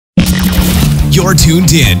You're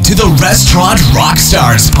tuned in to the Restaurant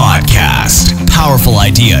Rockstars podcast. Powerful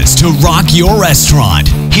ideas to rock your restaurant.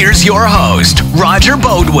 Here's your host, Roger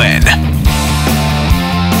Bodwin.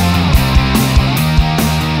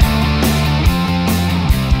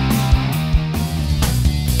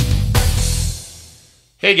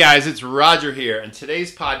 Hey guys, it's Roger here, and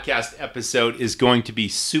today's podcast episode is going to be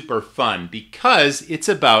super fun because it's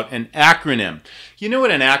about an acronym. You know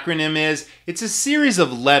what an acronym is? It's a series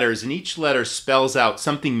of letters, and each letter spells out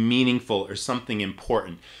something meaningful or something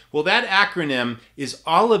important. Well, that acronym is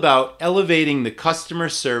all about elevating the customer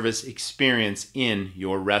service experience in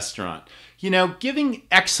your restaurant. You know, giving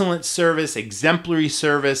excellent service, exemplary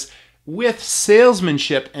service, with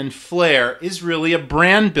salesmanship and flair is really a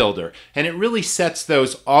brand builder, and it really sets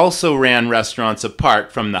those also-ran restaurants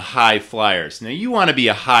apart from the high flyers. Now, you want to be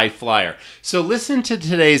a high flyer, so listen to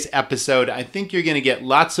today's episode. I think you're going to get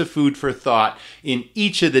lots of food for thought in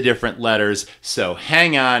each of the different letters, so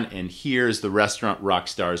hang on, and here's the Restaurant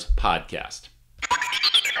Rockstars podcast.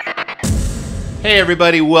 Hey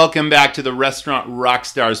everybody, welcome back to the Restaurant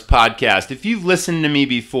Rockstars podcast. If you've listened to me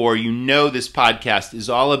before, you know this podcast is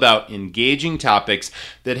all about engaging topics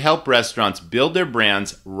that help restaurants build their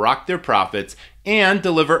brands, rock their profits, and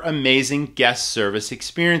deliver amazing guest service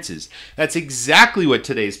experiences. That's exactly what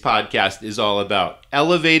today's podcast is all about,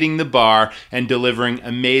 elevating the bar and delivering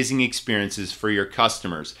amazing experiences for your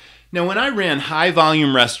customers. Now, when I ran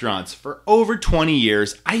high-volume restaurants for over 20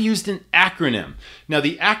 years, I used an acronym. Now,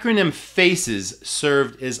 the acronym F.A.C.E.S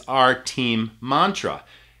served as our team mantra.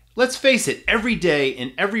 Let's face it, every day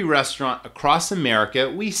in every restaurant across America,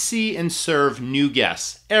 we see and serve new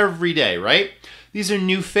guests. Every day, right? These are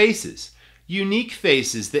new faces. Unique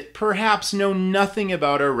faces that perhaps know nothing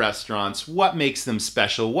about our restaurants, what makes them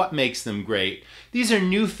special, what makes them great. These are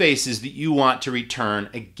new faces that you want to return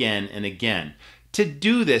again and again. To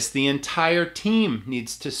do this, the entire team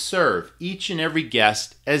needs to serve each and every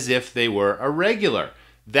guest as if they were a regular.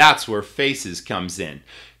 That's where F.A.C.E.S comes in.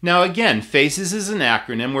 Now again, F.A.C.E.S is an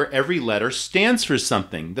acronym where every letter stands for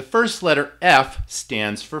something. The first letter, F,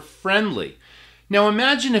 stands for friendly. Now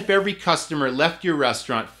imagine if every customer left your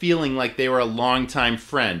restaurant feeling like they were a longtime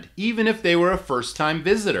friend, even if they were a first-time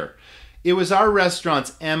visitor. It was our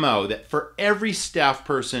restaurant's MO that for every staff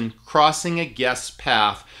person crossing a guest's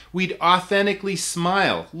path, we'd authentically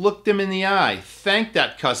smile, look them in the eye, thank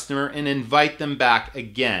that customer, and invite them back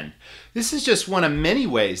again. This is just one of many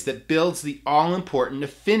ways that builds the all-important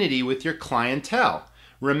affinity with your clientele.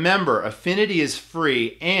 Remember, affinity is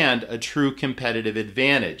free and a true competitive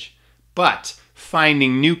advantage. But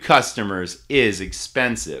finding new customers is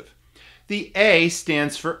expensive. The A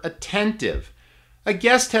stands for attentive. A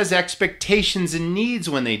guest has expectations and needs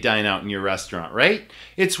when they dine out in your restaurant, right?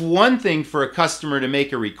 It's one thing for a customer to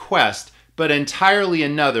make a request, but entirely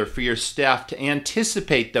another for your staff to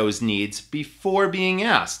anticipate those needs before being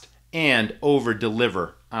asked and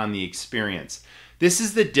over-deliver on the experience. This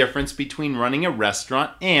is the difference between running a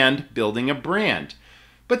restaurant and building a brand.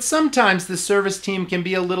 But sometimes the service team can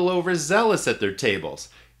be a little overzealous at their tables.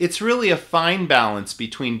 It's really a fine balance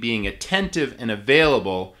between being attentive and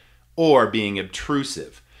available or being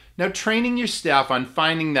obtrusive. Now, training your staff on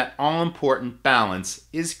finding that all-important balance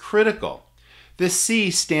is critical. The C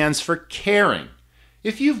stands for caring.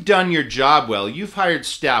 If you've done your job well, you've hired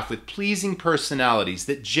staff with pleasing personalities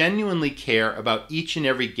that genuinely care about each and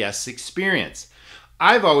every guest's experience.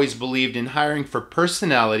 I've always believed in hiring for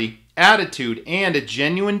personality, attitude, and a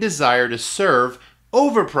genuine desire to serve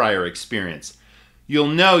over prior experience. You'll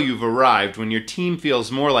know you've arrived when your team feels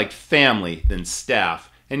more like family than staff,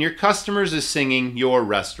 and your customers are singing your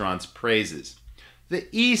restaurant's praises. The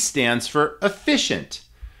E stands for efficient.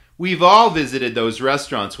 We've all visited those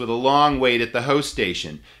restaurants with a long wait at the host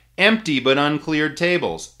station, empty but uncleared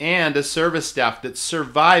tables, and a service staff that's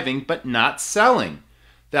surviving but not selling.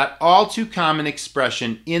 That all too common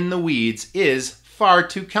expression, in the weeds, is far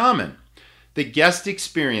too common. The guest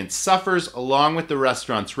experience suffers along with the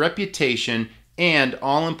restaurant's reputation and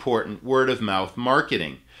all-important word-of-mouth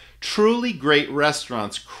marketing. Truly great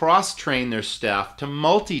restaurants cross-train their staff to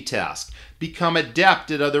multitask, become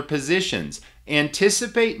adept at other positions,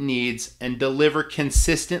 anticipate needs, and deliver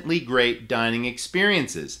consistently great dining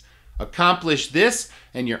experiences. Accomplish this,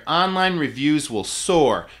 and your online reviews will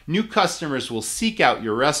soar. New customers will seek out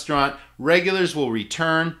your restaurant, regulars will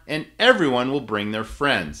return, and everyone will bring their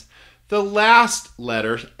friends. The last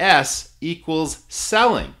letter, S, equals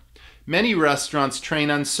selling. Many restaurants train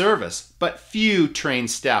on service, but few train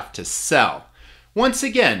staff to sell. Once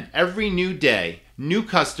again, every new day, new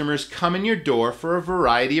customers come in your door for a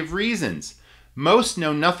variety of reasons. Most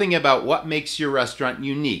know nothing about what makes your restaurant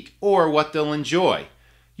unique or what they'll enjoy.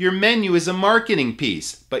 Your menu is a marketing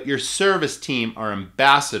piece, but your service team are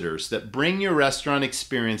ambassadors that bring your restaurant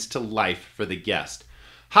experience to life for the guest.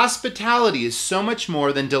 Hospitality is so much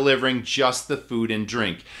more than delivering just the food and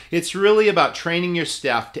drink. It's really about training your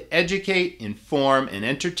staff to educate, inform, and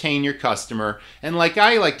entertain your customer, and like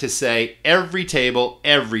I like to say, every table,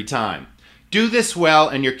 every time. Do this well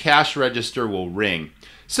and your cash register will ring.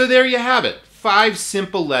 So there you have it, 5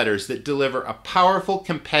 simple letters that deliver a powerful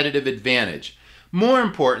competitive advantage. More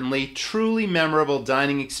importantly, truly memorable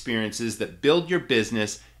dining experiences that build your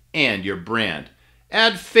business and your brand.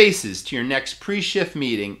 Add faces to your next pre-shift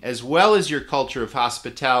meeting as well as your culture of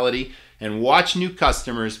hospitality and watch new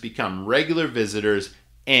customers become regular visitors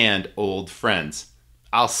and old friends.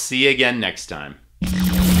 I'll see you again next time.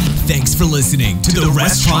 Thanks for listening to the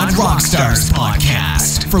Restaurant Rockstars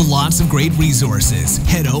podcast. For lots of great resources,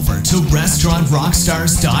 head over to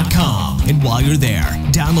restaurantrockstars.com. And while you're there,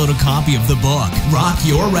 download a copy of the book, Rock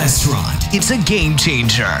Your Restaurant. It's a game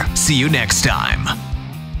changer. See you next time.